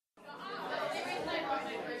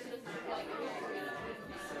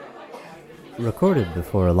Recorded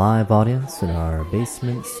before a live audience in our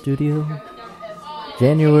basement studio,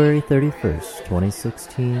 January 31st,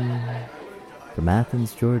 2016. From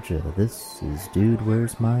Athens, Georgia, this is Dude,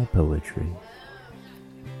 Where's My Poetry?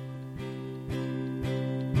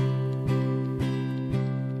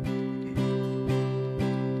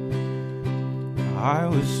 I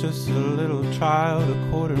was just a little child, a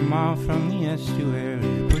quarter mile from the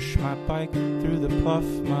estuary. Pushed my bike through the pluff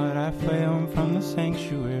mud halfway home from the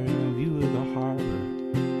sanctuary. A view of the harbor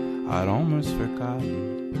I'd almost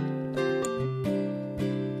forgotten.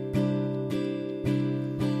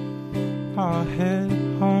 I'll head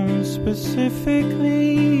home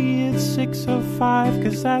specifically at 6:05,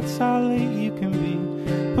 'cause that's how late you can be.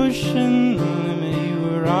 Pushing the limit,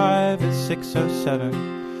 you arrive at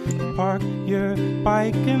 6:07. Park your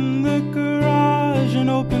bike in the garage and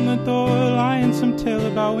open the door, lying some tale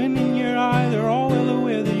about wind in your eye. They're all well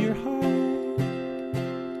aware that you're high.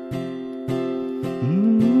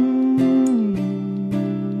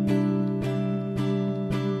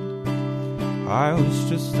 I was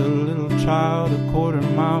just a little child, a quarter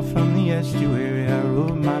mile from the estuary. I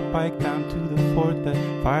rode my bike down to the fort that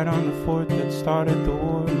fired on the fort that started the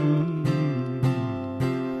war.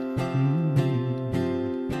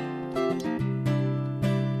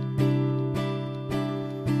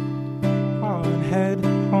 Head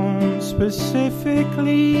home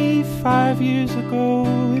specifically 5 years ago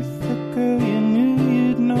with a girl you knew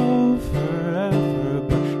you'd know forever,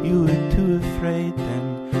 but you were too afraid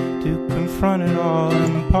then to confront it all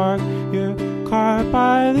and park your car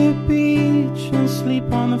by the beach and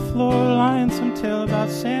sleep on the floor, lying some tale about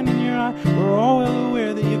sand in your eye. We're all well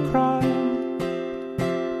aware that you cried.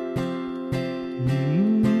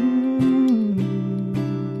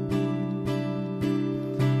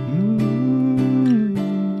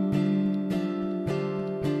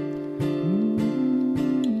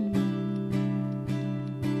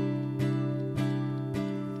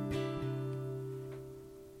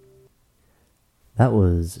 That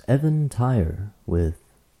was Evan Tyre with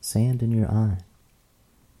Sand in Your Eye.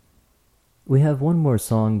 We have one more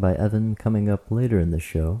song by Evan coming up later in the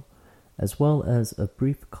show, as well as a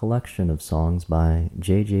brief collection of songs by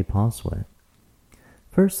J.J. Posway.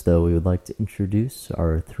 First, though, we would like to introduce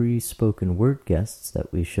our 3 spoken word guests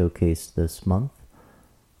that we showcased this month: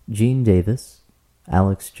 Gene Davis,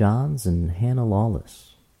 Alex Johns, and Hannah Lawless.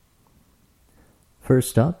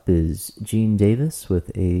 First up is Gene Davis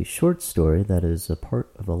with a short story that is a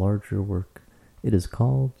part of a larger work. It is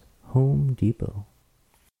called Home Depot.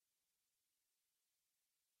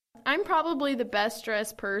 I'm probably the best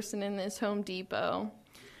dressed person in this Home Depot.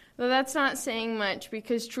 Though that's not saying much,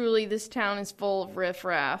 because truly this town is full of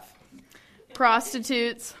riffraff.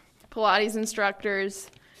 Prostitutes, Pilates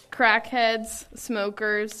instructors, crackheads,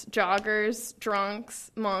 smokers, joggers,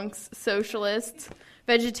 drunks, monks, socialists,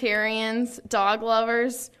 vegetarians, dog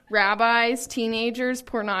lovers, rabbis, teenagers,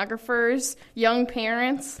 pornographers, young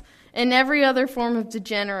parents, and every other form of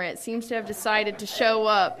degenerate seems to have decided to show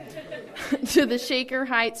up to the Shaker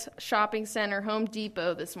Heights Shopping Center Home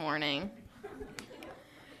Depot this morning.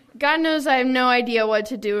 God knows I have no idea what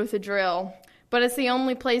to do with a drill, but it's the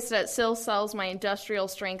only place that still sells my industrial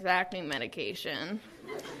strength acne medication.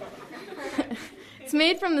 It's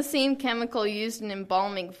made from the same chemical used in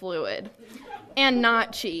embalming fluid. And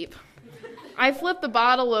not cheap. I flip the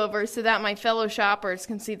bottle over so that my fellow shoppers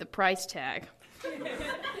can see the price tag.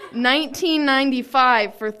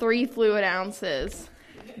 $19.95 for 3 fluid ounces.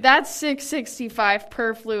 That's $6.65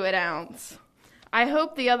 per fluid ounce. I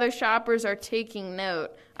hope the other shoppers are taking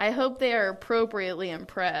note. I hope they are appropriately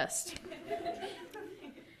impressed.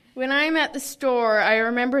 When I'm at the store, I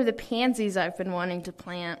remember the pansies I've been wanting to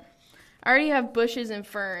plant. I already have bushes and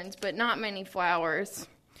ferns, but not many flowers.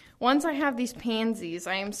 Once I have these pansies,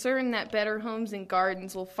 I am certain that Better Homes and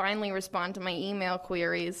Gardens will finally respond to my email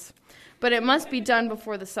queries. But it must be done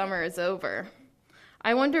before the summer is over.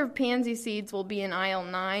 I wonder if pansy seeds will be in aisle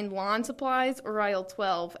 9, lawn supplies, or aisle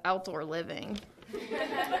 12, outdoor living.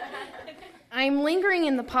 I am lingering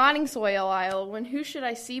in the potting soil aisle when who should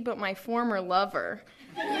I see but my former lover?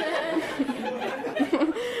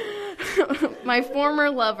 My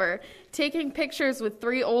former lover, taking pictures with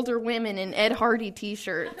 3 older women in Ed Hardy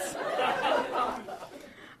t-shirts.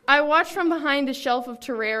 I watch from behind a shelf of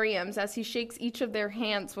terrariums as he shakes each of their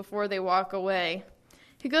hands before they walk away.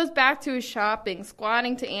 He goes back to his shopping,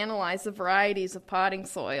 squatting to analyze the varieties of potting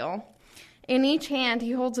soil. In each hand,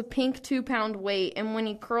 he holds a pink 2-pound weight, and when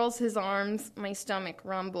he curls his arms, my stomach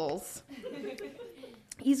rumbles.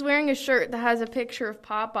 He's wearing a shirt that has a picture of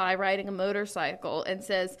Popeye riding a motorcycle and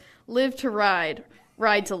says, "Live to ride,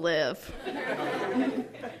 ride to live."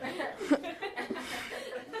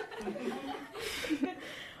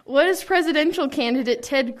 What is presidential candidate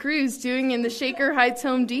Ted Cruz doing in the Shaker Heights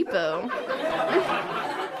Home Depot?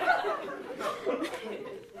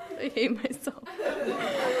 I hate myself.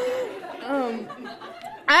 I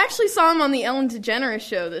actually saw him on the Ellen DeGeneres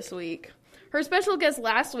show this week. Her special guest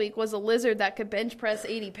last week was a lizard that could bench press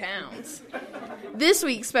 80 pounds. This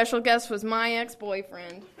week's special guest was my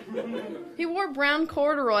ex-boyfriend. He wore brown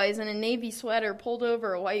corduroys and a navy sweater pulled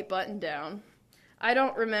over a white button-down. I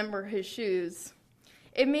don't remember his shoes.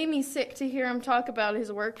 It made me sick to hear him talk about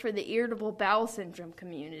his work for the irritable bowel syndrome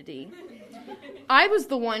community. I was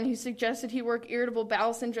the one who suggested he work irritable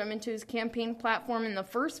bowel syndrome into his campaign platform in the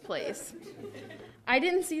first place. I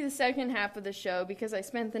didn't see the second half of the show because I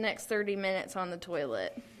spent the next 30 minutes on the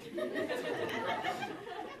toilet.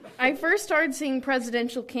 I first started seeing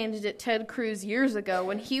presidential candidate Ted Cruz years ago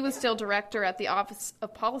when he was still director at the Office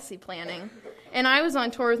of Policy Planning, and I was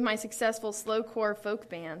on tour with my successful slowcore folk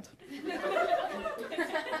band.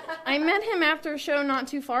 I met him after a show not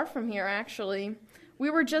too far from here, actually. We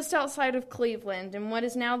were just outside of Cleveland in what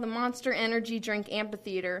is now the Monster Energy Drink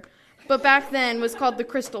Amphitheater, but back then was called the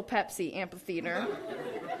Crystal Pepsi Amphitheater.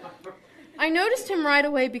 I noticed him right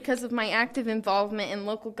away because of my active involvement in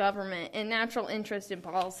local government and natural interest in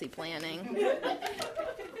policy planning.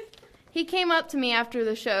 He came up to me after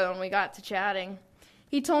the show and we got to chatting.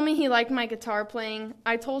 He told me he liked my guitar playing.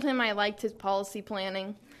 I told him I liked his policy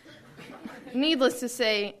planning. Needless to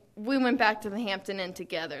say, we went back to the Hampton Inn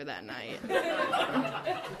together that night.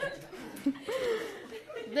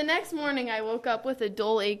 The next morning, I woke up with a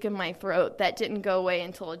dull ache in my throat that didn't go away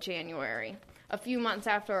until January, a few months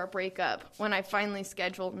after our breakup, when I finally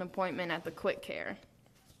scheduled an appointment at the Quick Care.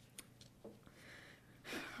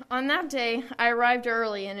 On that day, I arrived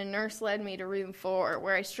early and a nurse led me to room 4,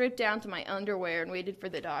 where I stripped down to my underwear and waited for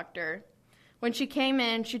the doctor. When she came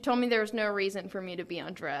in, she told me there was no reason for me to be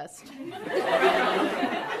undressed.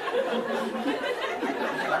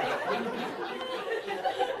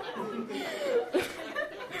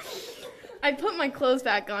 I put my clothes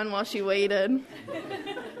back on while she waited.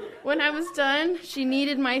 When I was done, she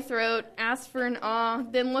kneaded my throat, asked for an awe,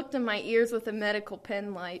 then looked in my ears with a medical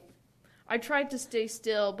pen light. I tried to stay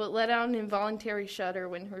still, but let out an involuntary shudder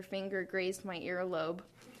when her finger grazed my earlobe.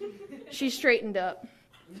 She straightened up.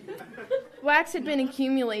 Wax had been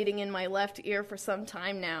accumulating in my left ear for some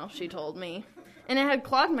time now, she told me, and it had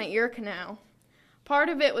clogged my ear canal. Part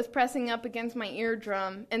of it was pressing up against my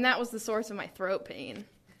eardrum, and that was the source of my throat pain.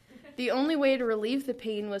 The only way to relieve the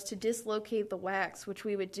pain was to dislocate the wax, which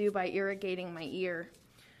we would do by irrigating my ear.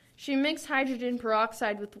 She mixed hydrogen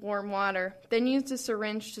peroxide with warm water, then used a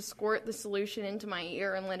syringe to squirt the solution into my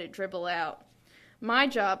ear and let it dribble out. My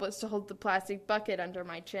job was to hold the plastic bucket under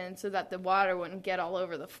my chin so that the water wouldn't get all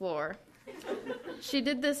over the floor. She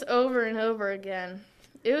did this over and over again.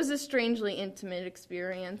 It was a strangely intimate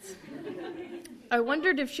experience. I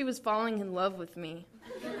wondered if she was falling in love with me.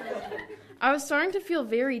 I was starting to feel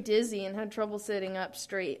very dizzy and had trouble sitting up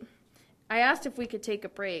straight. I asked if we could take a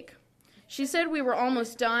break. She said we were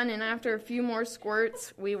almost done, and after a few more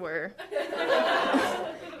squirts, we were.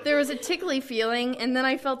 There was a tickly feeling, and then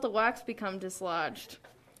I felt the wax become dislodged.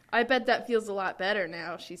 I bet that feels a lot better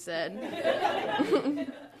now, she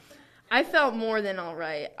said. I felt more than all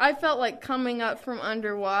right. I felt like coming up from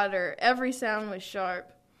underwater. Every sound was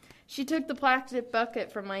sharp. She took the plastic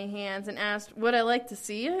bucket from my hands and asked, would I like to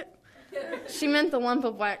see it? She meant the lump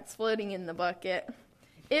of wax floating in the bucket.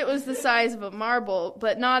 It was the size of a marble,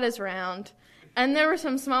 but not as round, and there were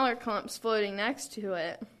some smaller clumps floating next to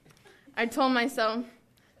it. I told myself,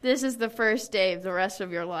 this is the first day of the rest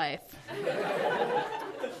of your life.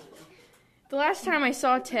 The last time I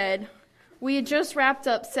saw Ted, we had just wrapped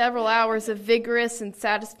up several hours of vigorous and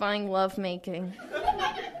satisfying lovemaking.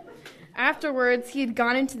 Afterwards, he had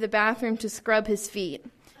gone into the bathroom to scrub his feet.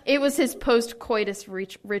 It was his post-coitus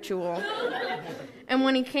ritual. And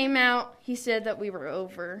when he came out, he said that we were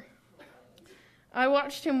over. I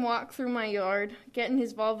watched him walk through my yard, get in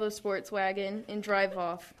his Volvo sports wagon, and drive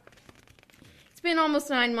off. It's been almost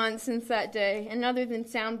 9 months since that day, and other than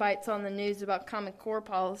sound bites on the news about Common Core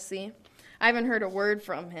policy, I haven't heard a word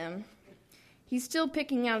from him. He's still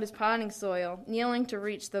picking out his potting soil, kneeling to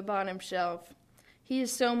reach the bottom shelf. He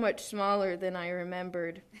is so much smaller than I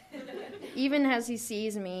remembered. Even as he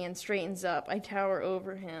sees me and straightens up, I tower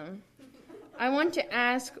over him. I want to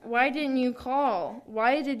ask, why didn't you call?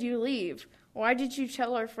 Why did you leave? Why did you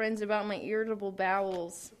tell our friends about my irritable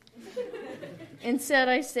bowels? Instead,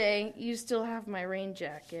 I say, you still have my rain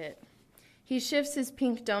jacket. He shifts his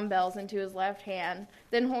pink dumbbells into his left hand,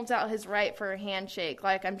 then holds out his right for a handshake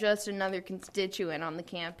like I'm just another constituent on the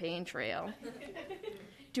campaign trail.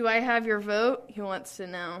 Do I have your vote? He wants to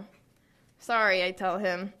know. Sorry, I tell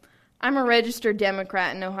him. I'm a registered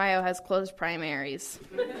Democrat and Ohio has closed primaries.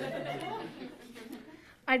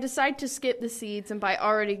 I decide to skip the seeds and buy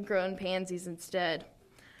already grown pansies instead.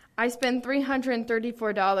 I spend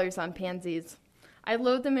 $334 on pansies. I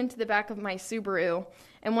load them into the back of my Subaru,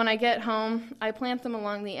 and when I get home, I plant them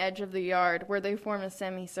along the edge of the yard where they form a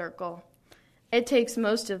semicircle. It takes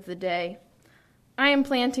most of the day. I am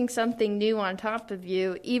planting something new on top of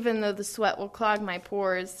you, even though the sweat will clog my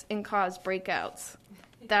pores and cause breakouts.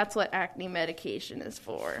 That's what acne medication is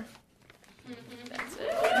for. That's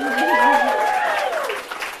it.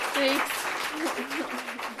 Thanks.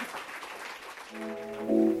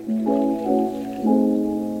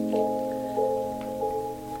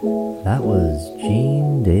 That was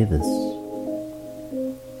Gene Davis.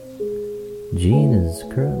 Gene is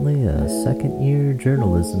currently a second-year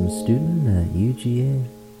journalism student at UGA.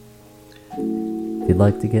 If you'd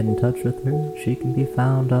like to get in touch with her, she can be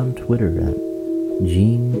found on Twitter at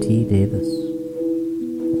Gene T. Davis.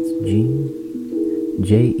 That's Gene,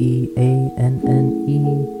 Jeanne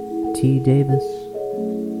T. Davis.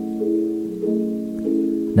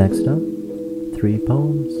 Next up, 3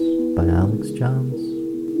 Poems by Alex Johns.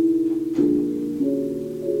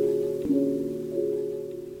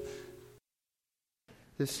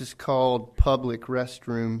 This is called Public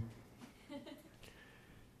Restroom.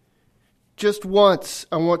 Just once,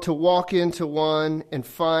 I want to walk into one and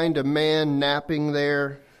find a man napping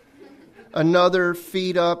there, another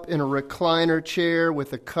feet up in a recliner chair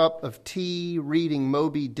with a cup of tea reading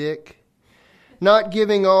Moby Dick, not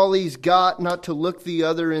giving all he's got, not to look the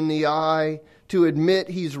other in the eye, to admit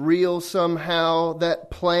he's real somehow, that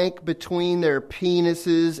plank between their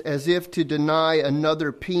penises as if to deny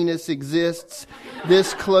another penis exists,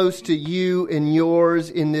 this close to you and yours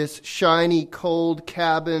in this shiny cold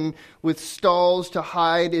cabin with stalls to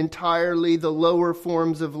hide entirely the lower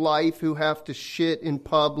forms of life who have to shit in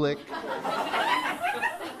public.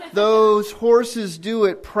 Those horses do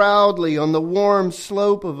it proudly on the warm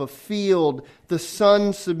slope of a field, the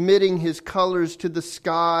sun submitting his colors to the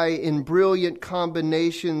sky in brilliant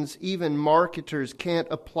combinations even marketers can't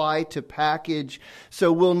apply to package,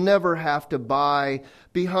 so we'll never have to buy.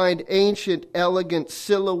 Behind ancient, elegant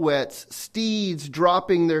silhouettes, steeds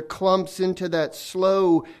dropping their clumps into that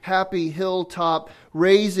slow, happy hilltop,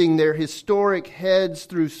 raising their historic heads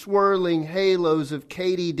through swirling halos of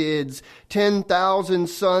katydids, 10,000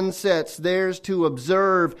 sunsets, theirs to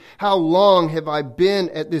observe. How long have I been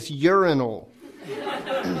at this urinal?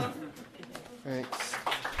 Thanks.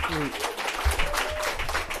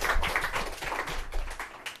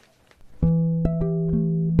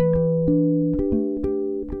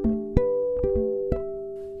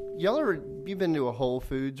 You've been to a Whole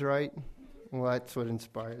Foods, right? Well, that's what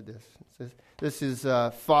inspired this. This is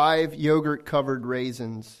 5 yogurt-covered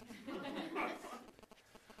raisins.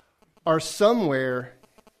 Are somewhere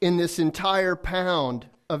in this entire pound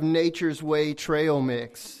of Nature's Way trail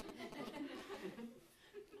mix.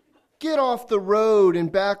 Get off the road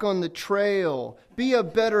and back on the trail. Be a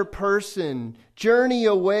better person. Journey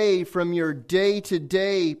away from your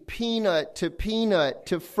day-to-day peanut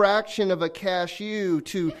to fraction of a cashew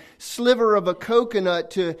to sliver of a coconut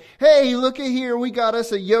to, hey, look at here, we got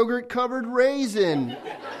us a yogurt-covered raisin.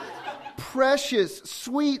 Precious,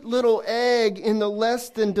 sweet little egg in the less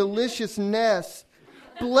than delicious nest.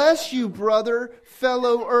 Bless you, brother,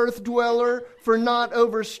 fellow earth dweller, for not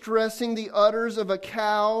overstressing the udders of a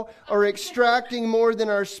cow or extracting more than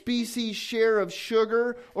our species' share of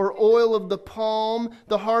sugar or oil of the palm,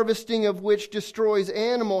 the harvesting of which destroys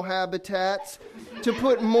animal habitats, to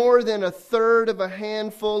put more than a third of a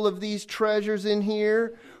handful of these treasures in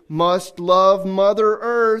here. Must love Mother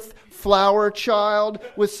Earth, flower child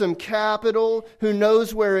with some capital who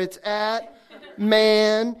knows where it's at.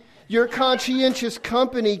 Man, your conscientious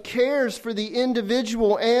company cares for the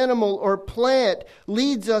individual animal or plant,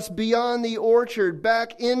 leads us beyond the orchard,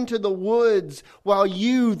 back into the woods, while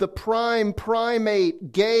you, the prime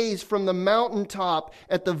primate, gaze from the mountaintop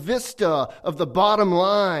at the vista of the bottom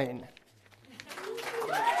line.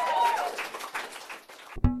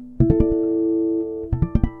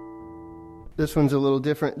 This one's a little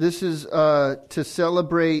different. This is to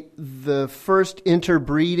celebrate the first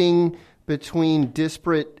interbreeding between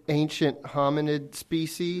disparate ancient hominid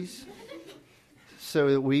species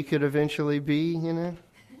so that we could eventually be,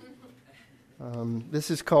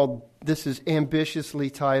 This is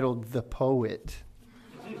ambitiously titled The Poet.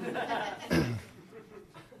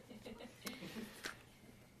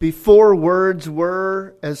 Before words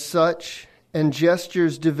were as such, and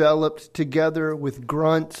gestures developed together with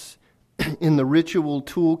grunts in the ritual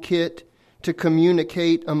toolkit to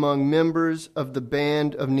communicate among members of the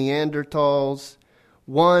band of Neanderthals,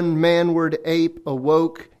 One manward ape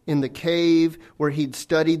awoke in the cave where he'd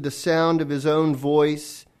studied the sound of his own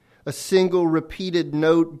voice, a single repeated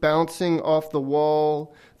note bouncing off the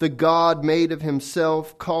wall, the God made of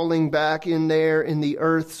himself calling back in there in the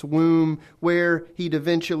earth's womb where he'd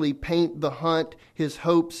eventually paint the hunt, his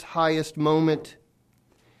hope's highest moment.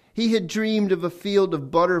 He had dreamed of a field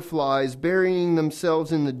of butterflies burying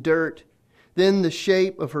themselves in the dirt. Then the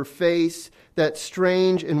shape of her face, that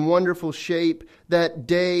strange and wonderful shape, that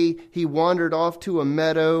day he wandered off to a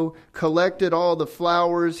meadow, collected all the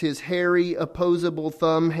flowers his hairy, opposable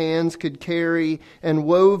thumb hands could carry, and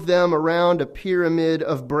wove them around a pyramid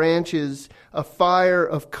of branches, a fire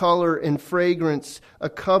of color and fragrance, a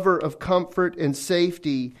cover of comfort and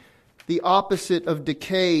safety. The opposite of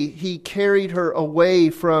decay, he carried her away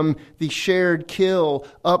from the shared kill,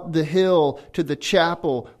 up the hill to the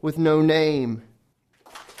chapel with no name.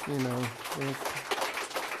 You know.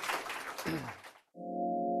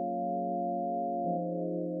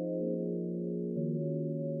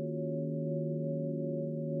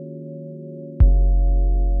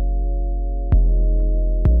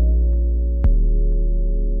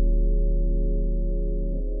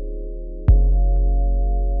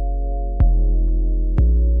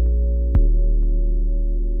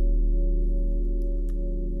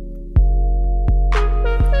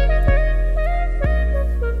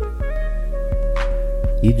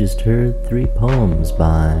 You just heard 3 poems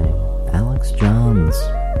by Alex Johns.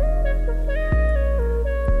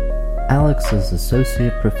 Alex is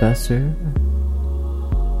Associate Professor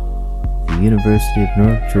at the University of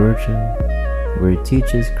North Georgia, where he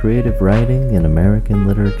teaches creative writing and American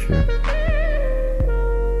literature.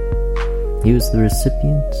 He was the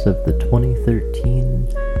recipient of the 2013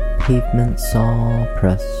 Pavement Saw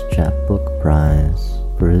Press Chapbook Prize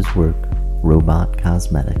for his work, Robot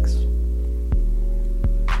Cosmetics.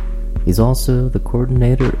 He's also the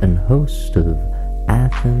coordinator and host of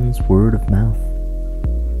Athens Word of Mouth,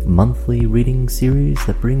 a monthly reading series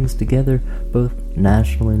that brings together both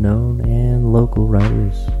nationally known and local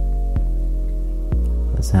writers.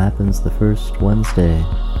 This happens the first Wednesday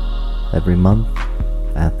every month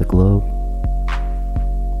at the Globe.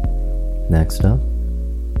 Next up,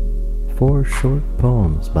 4 short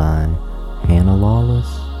poems by Hannah Lawless.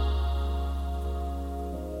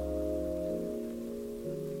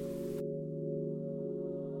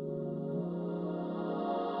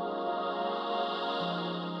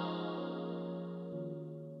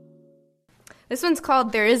 This one's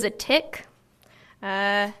called There Is a Tick,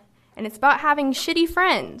 and it's about having shitty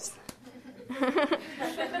friends.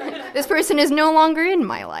 This person is no longer in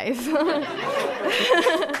my life.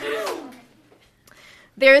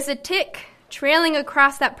 There is a tick trailing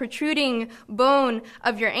across that protruding bone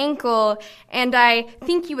of your ankle, and I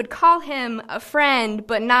think you would call him a friend,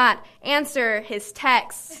 but not answer his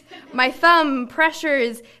texts. My thumb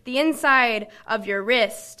pressures the inside of your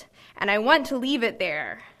wrist, and I want to leave it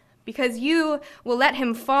there, because you will let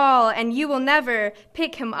him fall, and you will never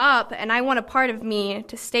pick him up, and I want a part of me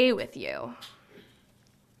to stay with you.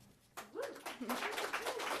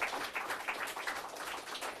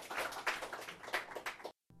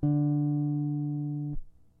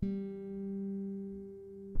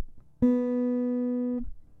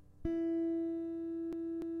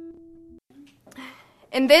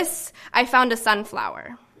 In this, I found a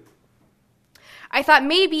sunflower. I thought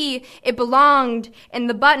maybe it belonged in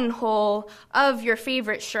the buttonhole of your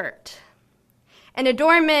favorite shirt. An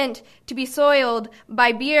adornment to be soiled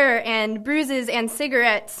by beer and bruises and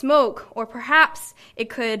cigarette smoke, or perhaps it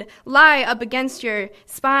could lie up against your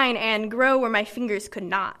spine and grow where my fingers could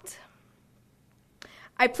not.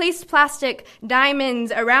 I placed plastic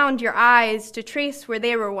diamonds around your eyes to trace where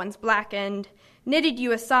they were once blackened, knitted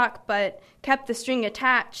you a sock but kept the string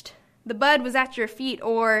attached. The bud was at your feet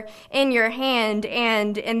or in your hand,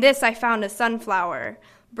 and in this I found a sunflower,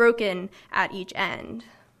 broken at each end.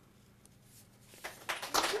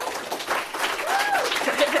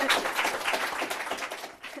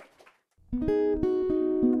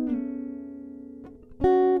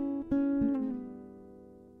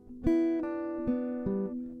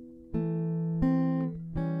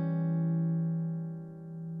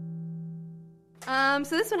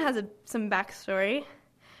 So this one has some backstory.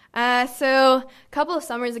 So a couple of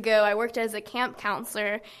summers ago, I worked as a camp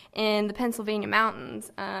counselor in the Pennsylvania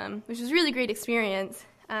mountains, which was a really great experience.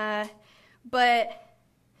 But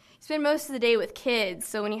you spend most of the day with kids,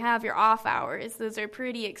 so when you have your off hours, those are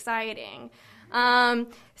pretty exciting.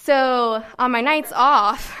 So on my nights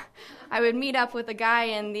off, I would meet up with a guy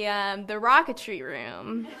in the rocketry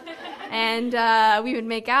room, and we would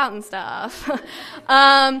make out and stuff,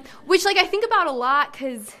 which I think about a lot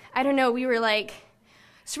because, I don't know, we were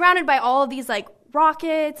surrounded by all of these like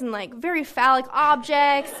rockets and like very phallic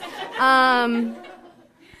objects. And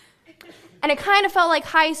it kind of felt like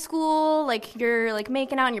high school, like you're like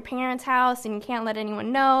making out in your parents' house and you can't let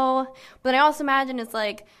anyone know. But then I also imagine it's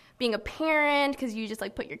like being a parent because you just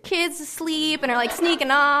like put your kids to sleep and are like sneaking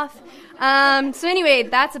off. So anyway,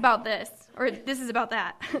 that's about this, or this is about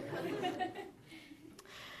that.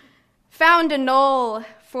 Found a knoll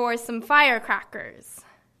for some firecrackers.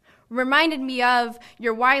 Reminded me of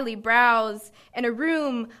your wily brows in a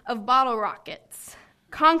room of bottle rockets.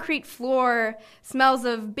 Concrete floor smells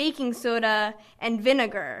of baking soda and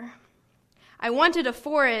vinegar. I wanted a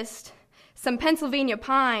forest, some Pennsylvania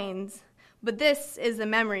pines, but this is the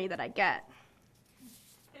memory that I get.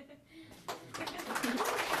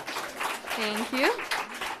 Thank you.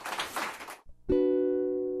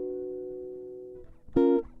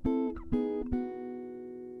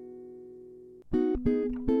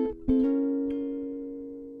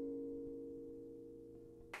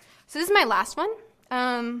 So this is my last one.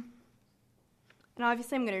 And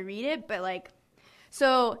obviously I'm going to read it, but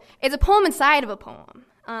so it's a poem inside of a poem.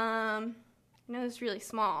 I know it's really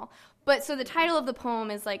small, but so the title of the poem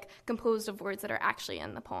is composed of words that are actually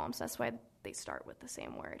in the poem, so that's why they start with the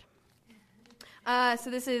same word. So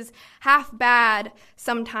this is half bad,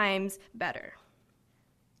 sometimes better.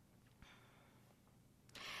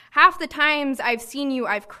 Half the times I've seen you,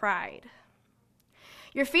 I've cried.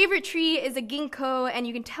 Your favorite tree is a ginkgo, and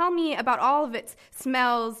you can tell me about all of its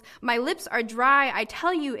smells. My lips are dry, I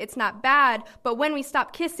tell you it's not bad, but when we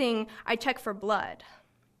stop kissing, I check for blood.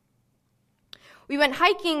 We went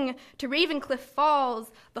hiking to Ravencliff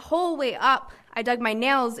Falls. The whole way up, I dug my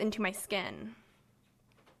nails into my skin.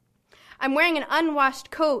 I'm wearing an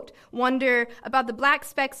unwashed coat, wonder about the black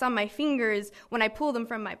specks on my fingers when I pull them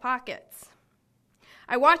from my pockets.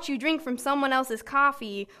 I watch you drink from someone else's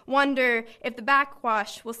coffee, wonder if the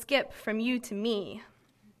backwash will skip from you to me.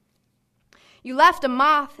 You left a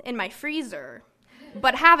moth in my freezer,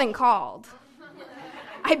 but haven't called.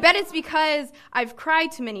 I bet it's because I've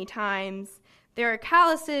cried too many times. There are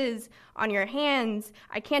calluses on your hands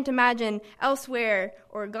I can't imagine elsewhere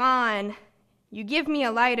or gone. You give me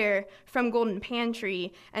a lighter from Golden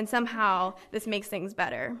Pantry, and somehow this makes things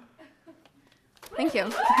better. Thank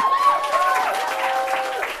you.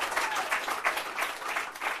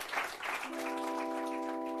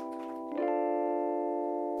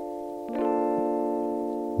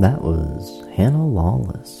 That was Hannah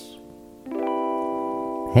Lawless.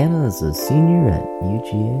 Hannah is a senior at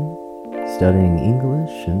UGA, studying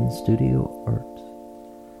English and studio art.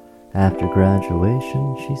 After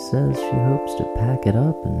graduation, she says she hopes to pack it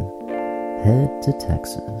up and head to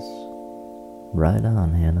Texas. Right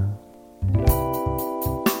on, Hannah.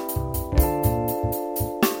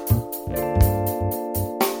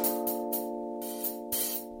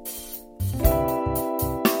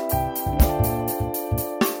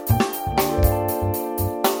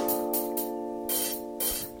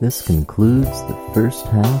 This concludes the first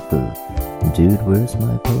half of Dude, Where's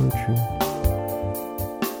My Poetry?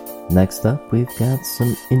 Next up, we've got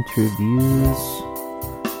some interviews,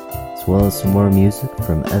 as well as some more music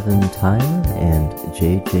from Evan Tyler and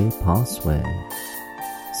JJ Posway.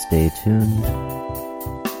 Stay tuned.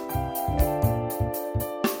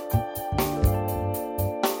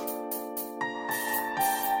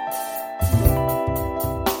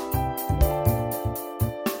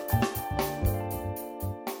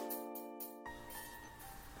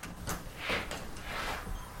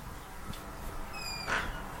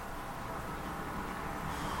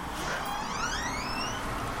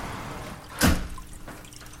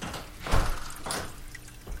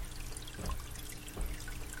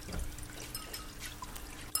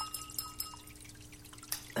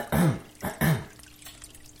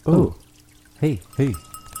 Oh, hey.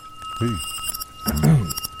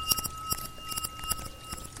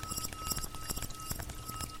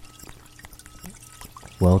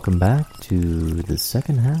 Welcome back to the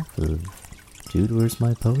second half of Dude, Where's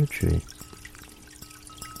My Poetry?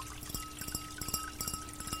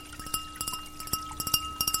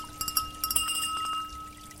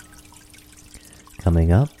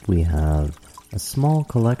 Coming up, we have a small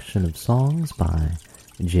collection of songs by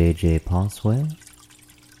JJ Posway,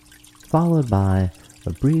 followed by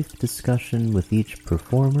a brief discussion with each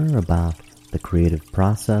performer about the creative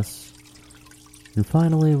process, and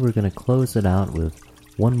finally we're going to close it out with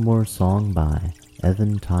one more song by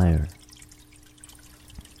Evan Tyler.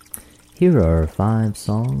 Here are 5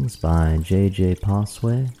 songs by JJ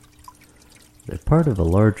Posway. They're part of a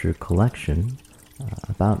larger collection,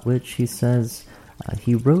 about which he says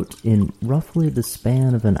he wrote in roughly the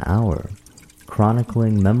span of an hour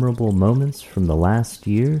chronicling memorable moments from the last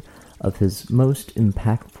year of his most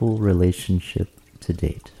impactful relationship to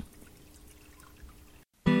date.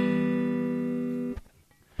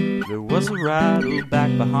 There was a rattle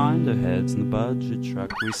back behind our heads in the budget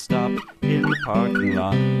truck. We stopped in the parking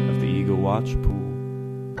lot of the Eagle Watch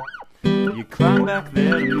pool. You climbed back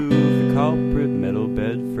there to move the culprit metal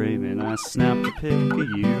bed frame, and I snapped a pic of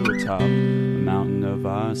you atop a mountain of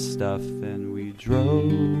our stuff, and we drove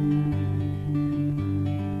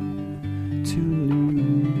to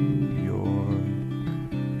New York.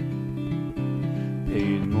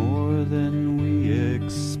 Paid more than we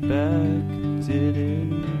expected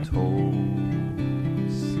in tolls.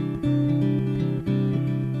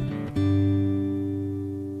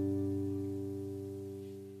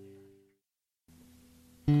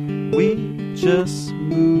 We just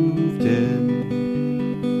moved in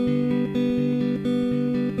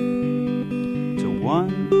to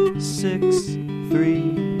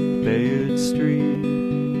 163 Bayard Street.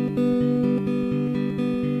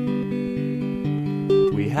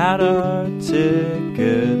 We had our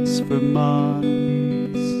tickets for months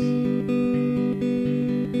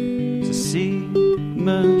to see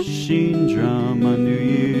Machine Drum on New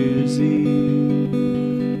Year's Eve.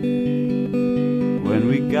 When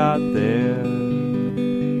we got there,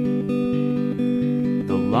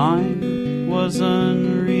 the line was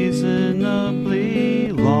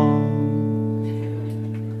unreasonably long,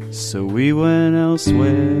 so we went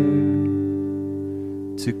elsewhere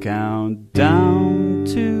to count down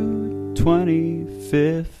to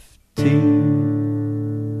 2015.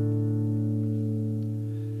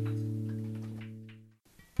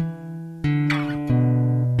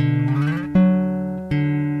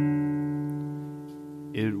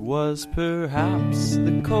 It was perhaps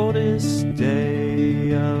the coldest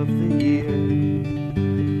day of the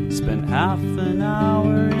year. Spent half an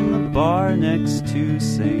hour in the bar next to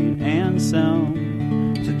St.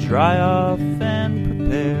 Anselm to dry off and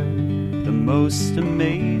prepare the most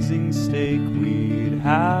amazing steak we'd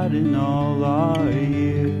had in all our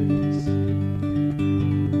years.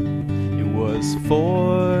 It was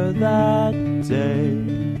for that day,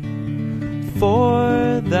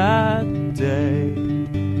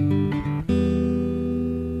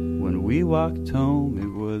 when we walked home,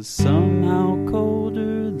 it was somehow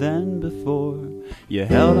colder than before. You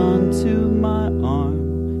held onto my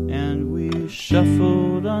arm and we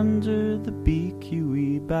shuffled under the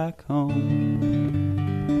BQE back home.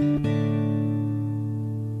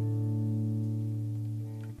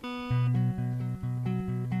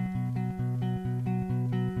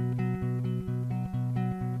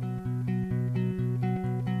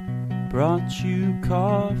 Brought you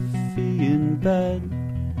coffee in bed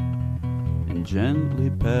and gently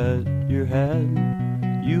pet your head.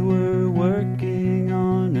 You were working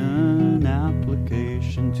on an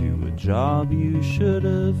application to a job you should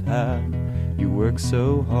have had. You work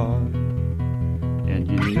so hard, and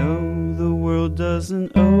you know the world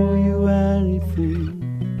doesn't owe you anything.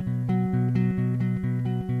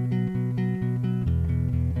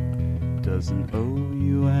 Doesn't owe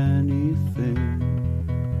you anything.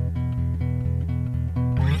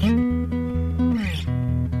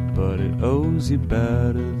 But it owes you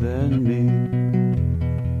better than me.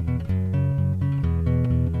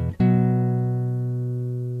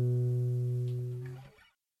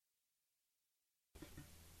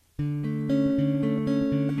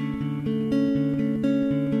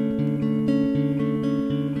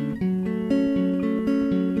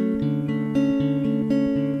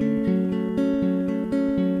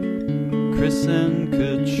 Chris and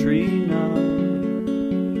Katrina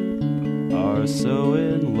are so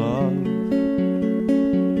in love.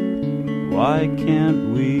 Why can't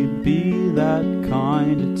we be that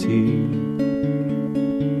kind of team?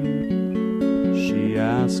 She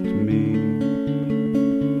asked me.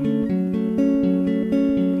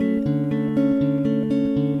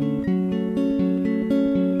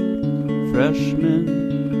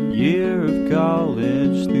 Freshman year of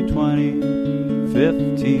college through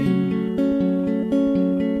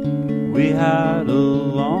 2015. We had a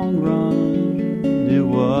long run, it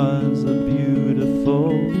was a beautiful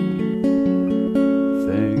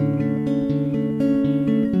thing.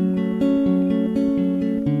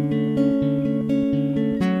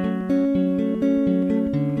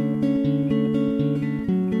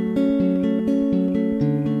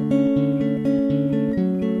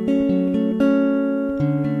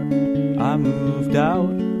 I moved out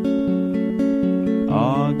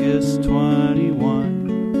August 21.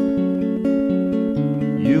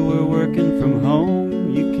 You were working from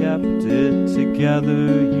home, you kept it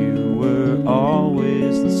together, you were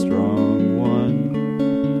always the strong one.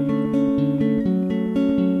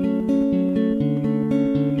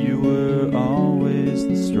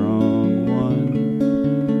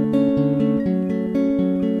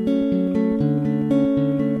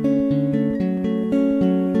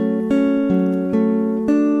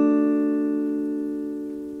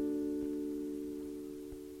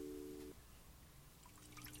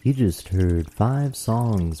 You just heard 5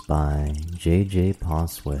 songs by J.J.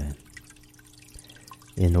 Posway.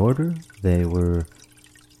 In order, they were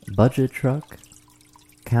Budget Truck,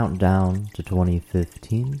 Countdown to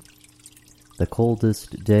 2015, The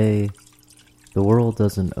Coldest Day, The World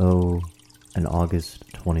Doesn't Owe, and August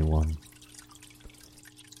 21.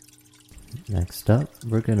 Next up,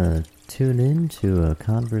 we're gonna tune in to a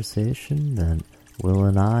conversation that Will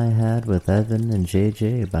and I had with Evan and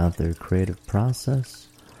JJ about their creative process.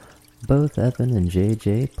 Both Evan and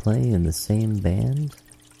JJ play in the same band,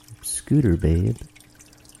 Scooter Babe,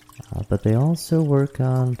 but they also work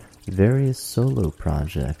on various solo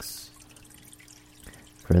projects.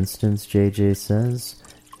 For instance, JJ says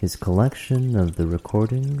his collection of the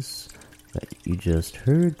recordings that you just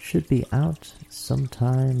heard should be out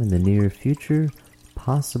sometime in the near future,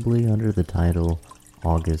 possibly under the title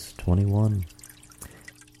August 21.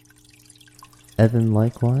 Evan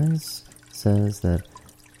likewise says that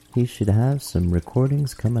he should have some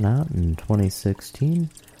recordings coming out in 2016,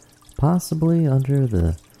 possibly under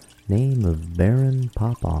the name of Baron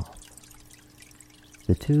Popoff.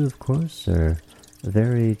 The two, of course, are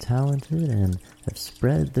very talented and have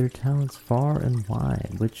spread their talents far and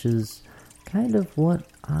wide, which is kind of what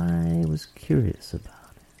I was curious about.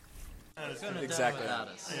 Exactly.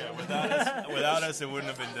 Yeah, without us, it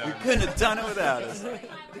wouldn't have been done. We couldn't have done it without us.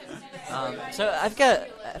 So I've got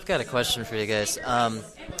a question for you guys.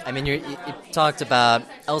 I mean, you talked about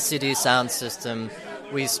LCD sound system.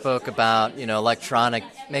 We spoke about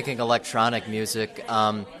making electronic music.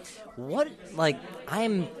 I'm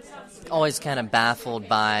always kind of baffled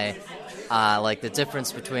by the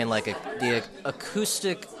difference between the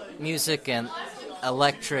acoustic music and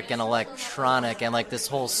electric and electronic and this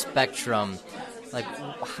whole spectrum.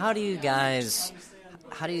 How do you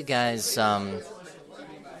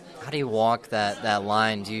walk that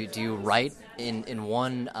line? Do you write in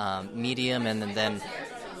one medium and then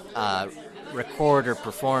record or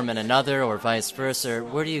perform in another, or vice versa?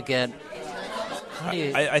 Where do you get?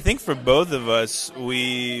 I think for both of us,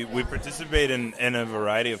 we participate in a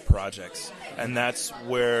variety of projects, and that's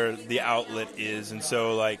where the outlet is. And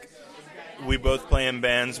so, we both play in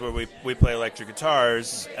bands where we play electric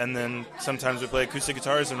guitars, and then sometimes we play acoustic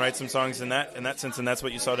guitars and write some songs in that sense, and that's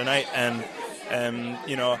what you saw tonight. And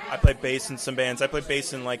I play bass in some bands. I play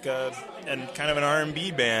bass in kind of an R&B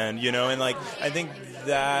band, and I think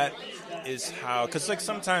that is how, because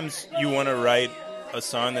sometimes you want to write a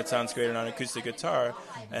song that sounds great on an acoustic guitar,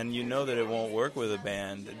 and you know that it won't work with a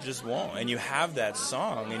band. It just won't. And you have that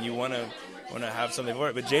song, and you want to have something for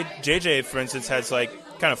it. But JJ, for instance, has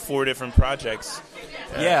kind of 4 different projects.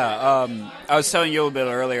 Yeah, I was telling you a little bit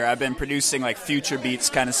earlier, I've been producing future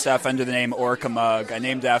beats kind of stuff under the name Orca Mug. I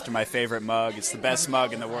named it after my favorite mug. It's the best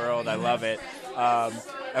mug in the world. I love it.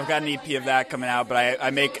 I've got an EP of that coming out, but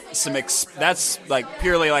I make some that's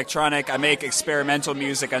purely electronic. I make experimental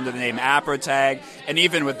music under the name Aprotag, and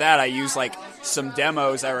even with that, I use some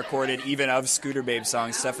demos I recorded, even of Scooter Babe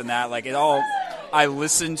songs, stuff in that. I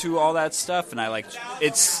listen to all that stuff, and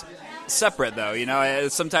it's separate though.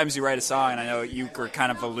 Sometimes you write a song, and I know you were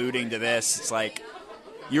kind of alluding to this. It's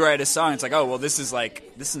you write a song, it's oh well, this is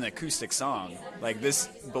an acoustic song. This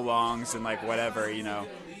belongs in whatever,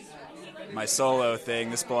 my solo thing,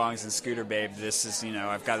 this belongs in Scooter Babe. This is,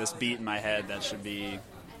 I've got this beat in my head that should be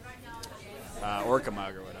Orca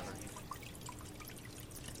Mug or whatever.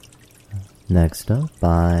 Next up,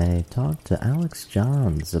 I talked to Alex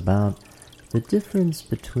Johns about the difference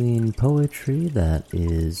between poetry that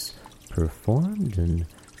is performed and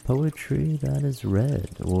poetry that is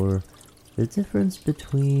read, or the difference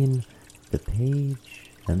between the page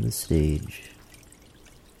and the stage.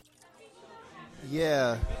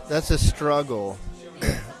 Yeah, that's a struggle.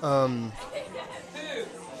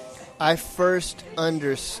 I first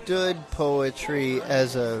understood poetry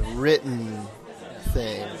as a written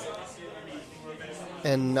thing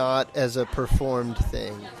and not as a performed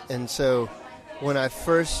thing. And so when I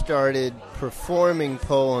first started performing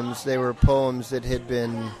poems, they were poems that had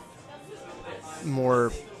been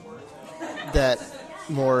more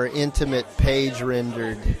intimate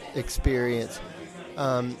page-rendered experience.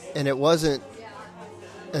 And it wasn't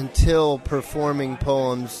until performing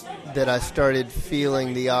poems that I started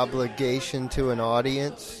feeling the obligation to an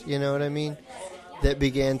audience, you know what I mean? That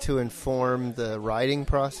began to inform the writing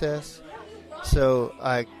process. So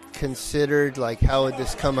I considered, how would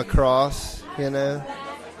this come across, And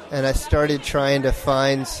I started trying to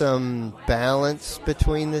find some balance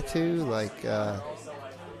between the two,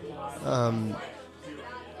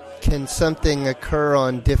 can something occur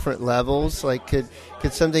on different levels? Could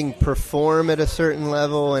something perform at a certain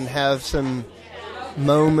level and have some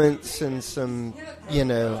moments and some,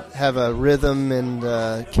 have a rhythm and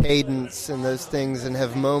cadence and those things, and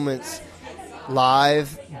have moments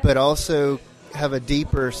live, but also have a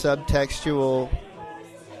deeper subtextual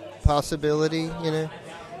possibility,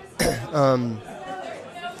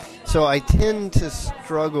 So I tend to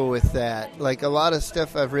struggle with that. Like, a lot of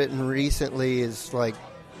stuff I've written recently is like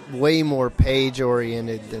way more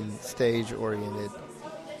page-oriented than stage-oriented.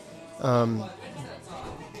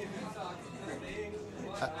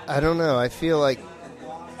 I don't know. I feel like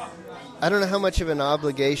I don't know how much of an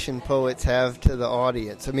obligation poets have to the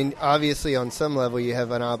audience. I mean, obviously on some level you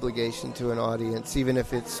have an obligation to an audience, even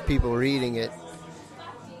if it's people reading it.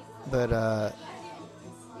 But I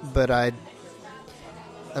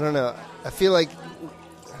don't know. I feel like,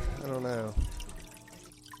 I don't know.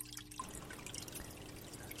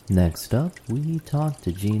 Next up, we talked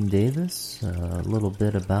to Jean Davis a little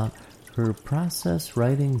bit about her process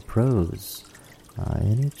writing prose.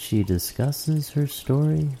 In it, she discusses her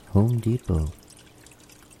story, Home Depot.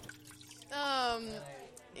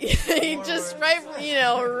 You just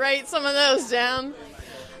write some of those down.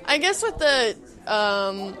 I guess with the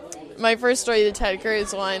my first story, the Ted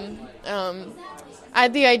Cruz one, I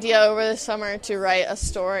had the idea over the summer to write a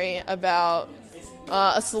story about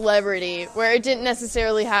a celebrity where it didn't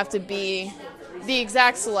necessarily have to be the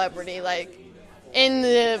exact celebrity. Like, in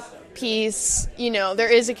the piece, there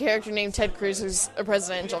is a character named Ted Cruz who's a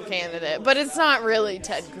presidential candidate, but it's not really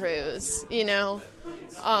Ted Cruz,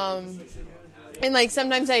 and like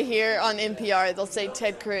sometimes I hear on NPR they'll say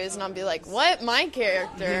Ted Cruz and I'll be like, what? My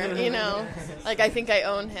character, like I think I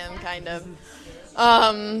own him kind of.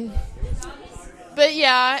 But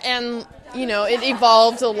yeah, and it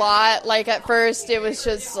evolved a lot. Like, at first it was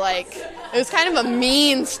just like, it was kind of a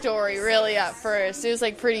mean story really at first. It was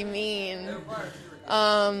like pretty mean.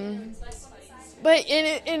 But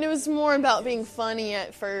it was more about being funny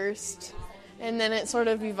at first, and then it sort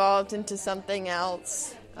of evolved into something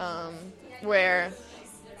else, where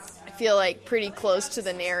I feel like pretty close to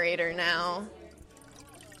the narrator now.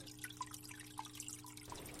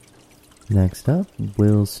 Next up,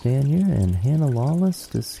 Will Stanier and Hannah Lawless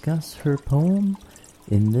discuss her poem,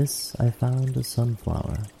 In This I Found a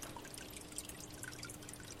Sunflower.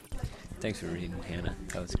 Thanks for reading, Hannah.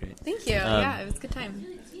 That was great. Thank you. Yeah, it was a good time.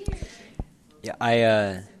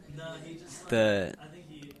 Yeah, the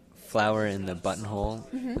flower in the buttonhole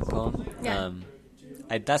poem. Yeah.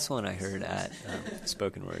 That's one I heard at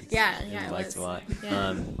Spoken Words. Yeah, and it liked was. a lot.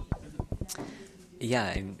 Yeah.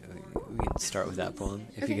 And we could start with that poem.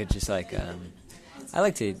 If you could just I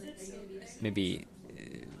like to maybe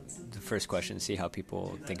the first question, see how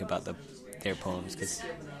people think about their poems, because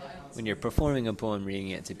when you're performing a poem, reading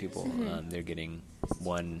it to people, they're getting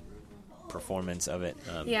one performance of it,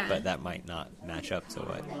 but that might not match up to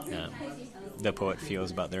what the poet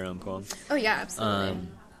feels about their own poem. Oh yeah, absolutely.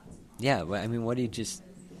 But I mean, what do you just?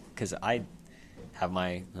 Because I have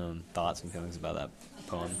my thoughts and feelings about that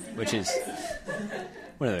poem, which is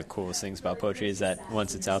one of the coolest things about poetry, is that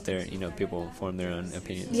once it's out there, people form their own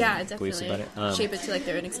opinions, and beliefs about it. Shape it to like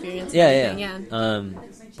their own experience. Yeah.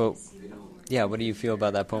 But yeah, what do you feel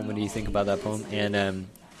about that poem? What do you think about that poem? And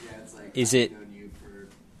is it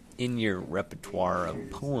in your repertoire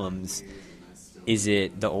of poems? Is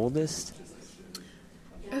it the oldest?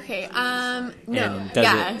 Okay, no.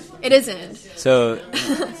 Yeah, it isn't. So,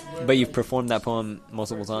 but you've performed that poem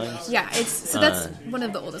multiple times? Yeah, that's one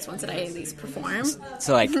of the oldest ones that I at least perform.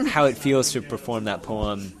 So, like, how it feels to perform that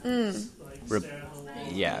poem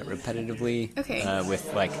repetitively,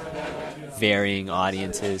 with, like, varying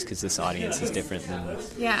audiences, because this audience is different than,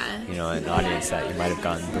 an audience that you might have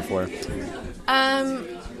gotten before.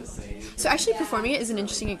 So actually performing it is an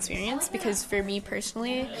interesting experience, because for me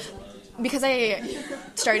personally, because I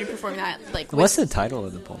started performing that, like... What's the title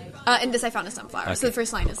of the poem? In This I Found a Sunflower. Okay. So the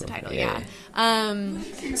first line is the title, Okay,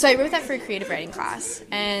 So I wrote that for a creative writing class,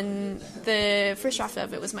 and the first draft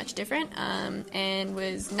of it was much different, and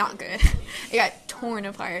was not good. It got torn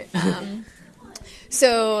apart.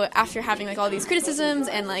 So after having, like, all these criticisms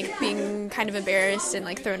and, like, being kind of embarrassed and,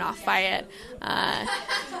 like, thrown off by it,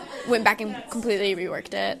 went back and completely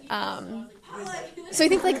reworked it. So I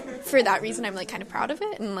think, like, for that reason, I'm, like, kind of proud of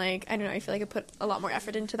it. And, like, I don't know, I feel like I put a lot more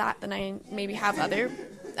effort into that than I maybe have other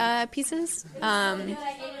pieces.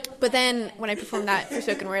 But then when I performed that for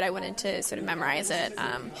spoken word, I wanted to sort of memorize it,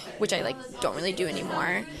 which I, like, don't really do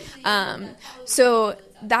anymore. So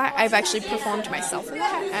that I've actually performed myself in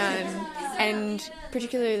that. And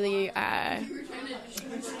particularly,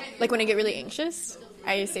 like, when I get really anxious,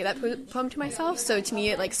 I say that poem to myself. So to me,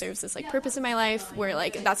 it, like, serves this, like, purpose in my life where,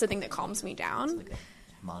 like, that's the thing that calms me down. It's like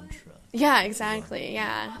a mantra. Yeah, exactly.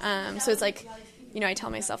 Yeah. So it's like, I tell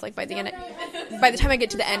myself, like, by the time I get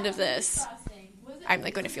to the end of this, I'm,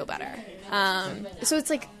 like, going to feel better. So it's,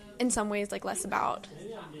 like, in some ways, like, less about,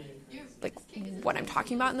 like, what I'm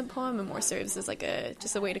talking about in the poem and more serves as, like,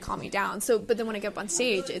 just a way to calm me down. So, but then when I get up on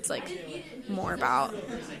stage, it's, like, more about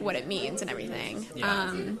what it means and everything. Yeah.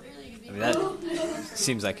 I mean, that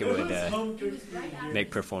seems like it would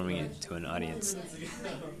make performing it to an audience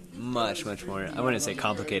much, much more, I wouldn't say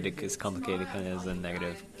complicated, because complicated kind of has a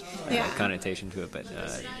negative connotation to it, but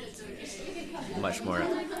much more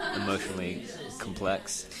emotionally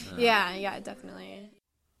complex. Yeah, definitely.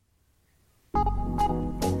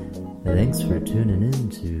 Thanks for tuning in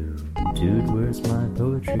to Dude, Where's My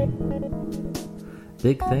Poetry?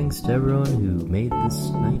 Big thanks to everyone who made this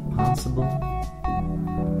night possible.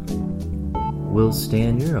 Will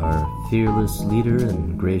Stanier, our fearless leader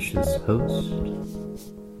and gracious host.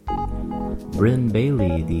 Bryn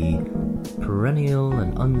Bailey, the perennial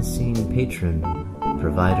and unseen patron,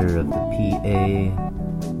 provider of the PA.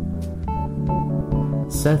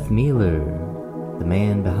 Seth Mealer, the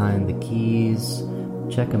man behind the keys.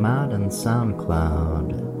 Check him out on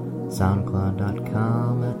SoundCloud.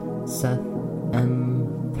 SoundCloud.com at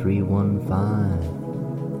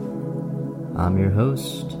SethM315. I'm your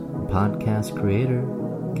host, podcast creator,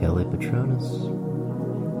 Kelly Petronas.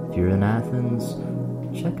 If you're in Athens,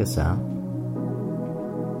 check us out.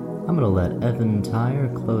 I'm going to let Evan Tyre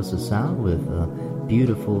close us out with a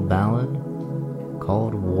beautiful ballad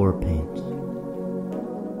called Warpaint.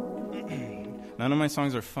 None of my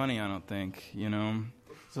songs are funny, I don't think,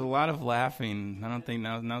 There's a lot of laughing. I don't think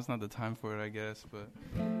now's not the time for it, I guess, but...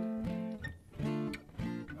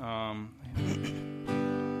 Ha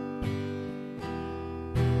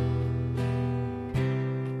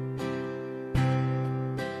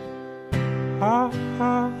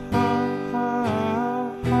ha ha ha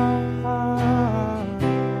ha ha.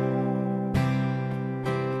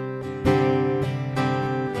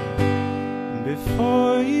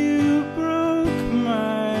 Before you broke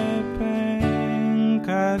my bank,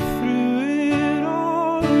 I threw it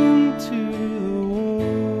all into the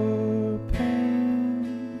war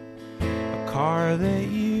paint. A car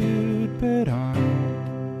that you'd bet on.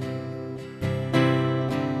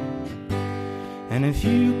 And if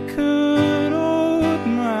you could hold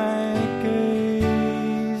my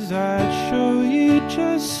gaze, I'd show you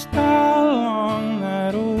just how long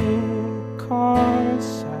that old car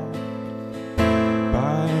sat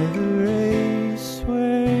by the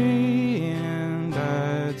raceway, and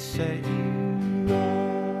I'd set you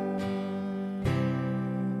right.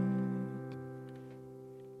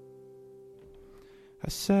 I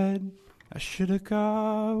said I should have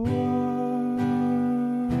got one.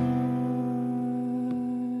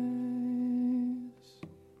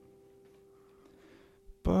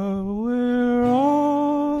 But we're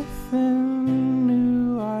all thin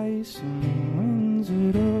new ice, and when's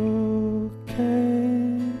it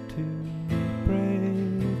okay to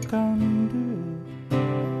break under it?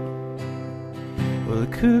 Well,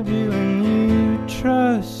 it could be when you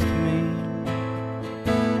trust me.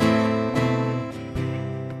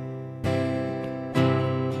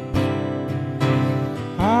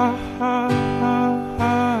 Ha ha ha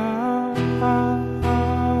ha ha ha.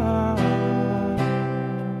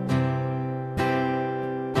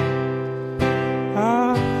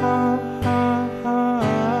 Ha ha ha ha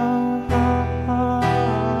ha ha.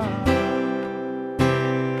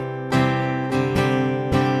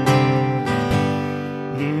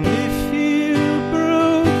 And if you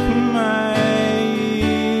broke my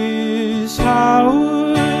ears, how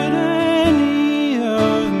would any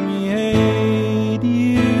of me hate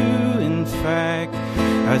you? In fact,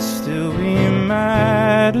 I'd still be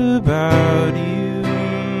mad about you.